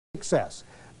success.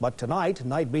 But tonight,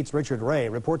 Night Beat's Richard Ray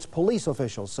reports police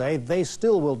officials say they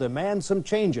still will demand some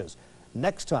changes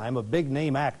next time a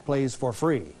big-name act plays for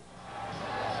free.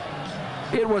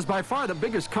 It was by far the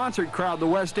biggest concert crowd the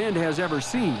West End has ever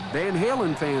seen. Van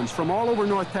Halen fans from all over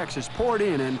North Texas poured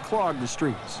in and clogged the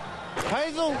streets.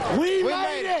 Hazel, we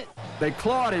made it! They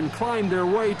clawed and climbed their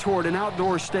way toward an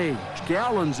outdoor stage.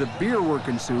 Gallons of beer were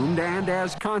consumed, and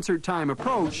as concert time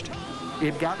approached,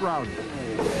 it got rowdy.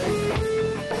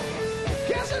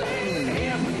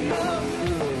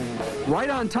 Right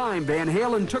on time, Van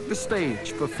Halen took the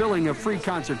stage, fulfilling a free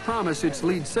concert promise its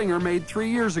lead singer made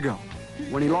 3 years ago,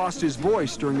 when he lost his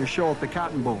voice during a show at the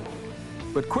Cotton Bowl.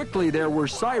 But quickly there were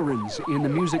sirens in the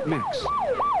music mix.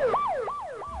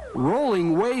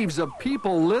 Rolling waves of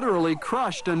people literally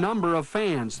crushed a number of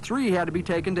fans. 3 had to be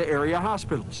taken to area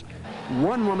hospitals.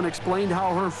 One woman explained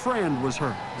how her friend was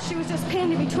hurt. She was just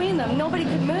pinned in between them. Nobody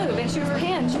could move, and she was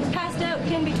pinned. She was passed out,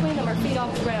 pinned between them, her feet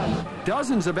off the ground.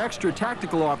 Dozens of extra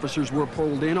tactical officers were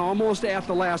pulled in almost at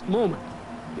the last moment.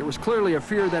 There was clearly a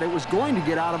fear that it was going to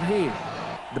get out of hand.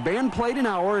 The band played an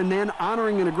hour, and then,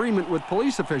 honoring an agreement with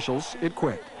police officials, it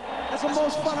quit. That's the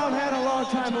most fun I've had in a long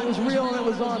time. It was real and it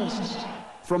was honest.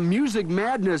 From music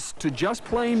madness to just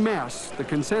plain mess, the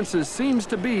consensus seems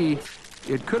to be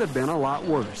it could have been a lot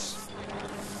worse.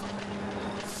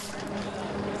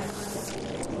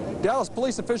 Dallas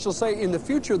police officials say in the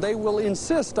future they will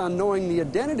insist on knowing the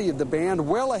identity of the band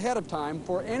well ahead of time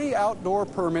for any outdoor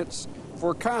permits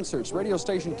for concerts. Radio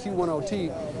station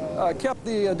Q1OT kept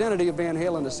the identity of Van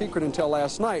Halen a secret until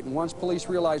last night, and once police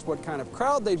realized what kind of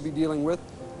crowd they'd be dealing with,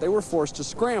 they were forced to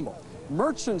scramble.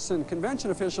 Merchants and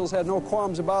convention officials had no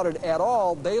qualms about it at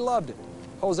all. They loved it.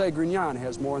 Jose Grignon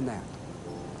has more on that.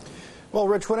 Well,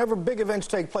 Rich, whenever big events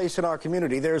take place in our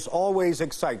community, there's always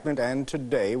excitement, and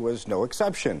today was no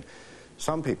exception.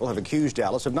 Some people have accused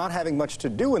Dallas of not having much to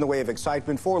do in the way of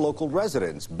excitement for local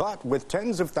residents. But with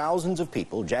tens of thousands of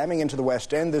people jamming into the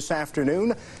West End this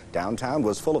afternoon, downtown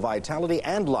was full of vitality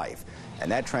and life. And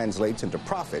that translates into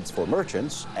profits for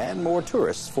merchants and more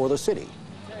tourists for the city.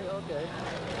 Okay.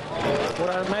 What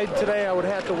I made today, I would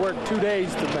have to work 2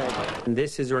 days to make.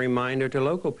 This is a reminder to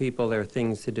local people there are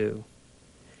things to do.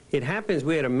 It happens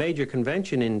we had a major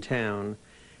convention in town,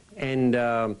 and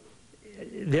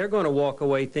they're going to walk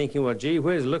away thinking, well, gee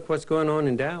whiz, look what's going on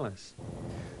in Dallas.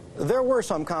 There were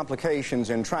some complications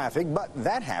in traffic, but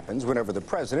that happens whenever the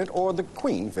president or the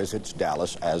Queen visits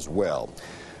Dallas as well.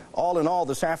 All in all,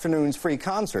 this afternoon's free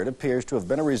concert appears to have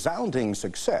been a resounding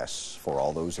success for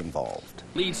all those involved.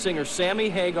 Lead singer Sammy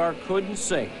Hagar couldn't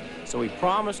sing, so he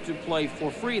promised to play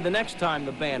for free the next time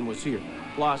the band was here.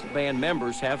 Plus, band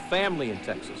members have family in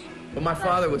Texas. Well, my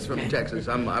father was from Texas.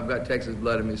 I've got Texas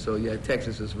blood in me, so yeah,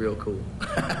 Texas is real cool,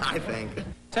 I think.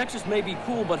 Texas may be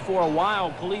cool, but for a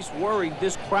while, police worried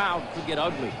this crowd could get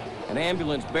ugly. An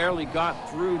ambulance barely got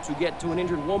through to get to an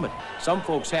injured woman. Some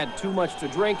folks had too much to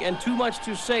drink and too much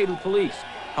to say to police.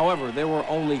 However, there were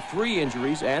only 3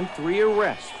 injuries and 3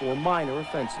 arrests for minor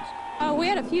offenses. We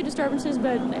had a few disturbances,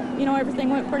 but, you know, everything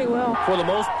went pretty well. For the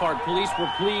most part, police were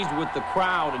pleased with the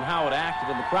crowd and how it acted,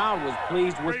 and the crowd was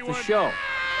pleased with the show.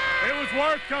 It was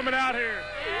worth coming out here,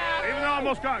 even though I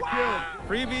almost got killed.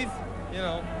 Freebies, you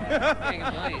know,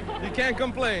 you can't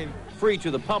complain. Free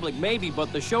to the public, maybe,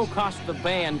 but the show cost the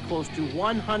band close to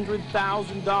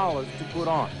 $100,000 to put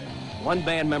on. One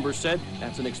band member said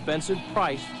that's an expensive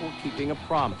price for keeping a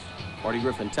promise. Marty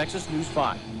Griffin, Texas News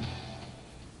 5.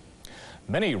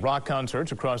 Many rock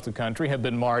concerts across the country have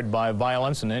been marred by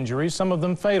violence and injuries, some of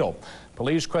them fatal.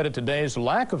 Police credit today's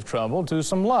lack of trouble to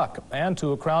some luck and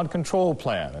to a crowd control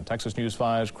plan. And Texas News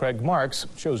 5's Craig Marks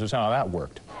shows us how that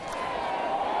worked.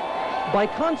 By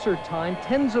concert time,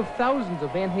 tens of thousands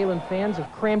of Van Halen fans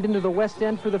have crammed into the West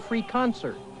End for the free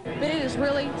concert. But it is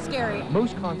really scary.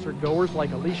 Most concert goers,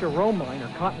 like Alicia Romine,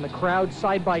 are caught in the crowd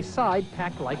side by side,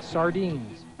 packed like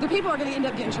sardines. The people are going to end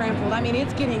up getting trampled. I mean,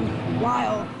 it's getting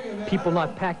wild. People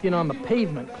not packed in on the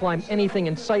pavement climb anything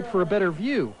in sight for a better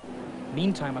view.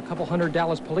 Meantime, a couple hundred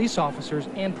Dallas police officers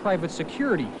and private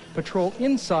security patrol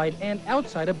inside and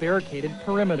outside a barricaded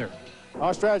perimeter.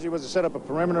 Our strategy was to set up a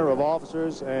perimeter of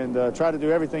officers and try to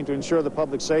do everything to ensure the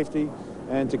public safety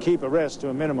and to keep arrests to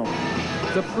a minimum.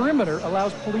 The perimeter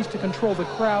allows police to control the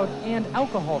crowd and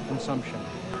alcohol consumption.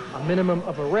 A minimum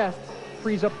of arrests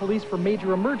frees up police for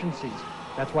major emergencies.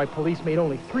 That's why police made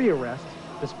only 3 arrests,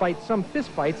 despite some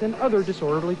fistfights and other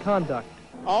disorderly conduct.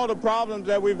 All the problems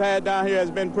that we've had down here has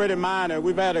been pretty minor.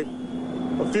 We've had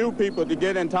a few people to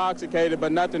get intoxicated,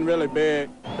 but nothing really big.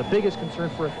 The biggest concern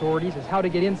for authorities is how to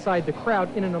get inside the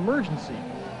crowd in an emergency.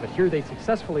 But here they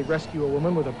successfully rescue a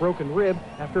woman with a broken rib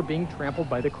after being trampled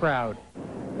by the crowd.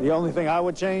 The only thing I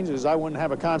would change is I wouldn't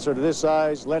have a concert of this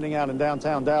size letting out in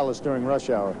downtown Dallas during rush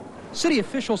hour. City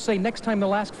officials say next time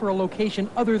they'll ask for a location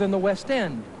other than the West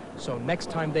End. So next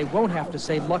time they won't have to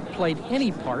say luck played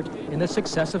any part in the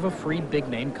success of a free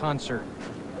big-name concert.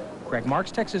 Craig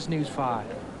Marks, Texas News 5.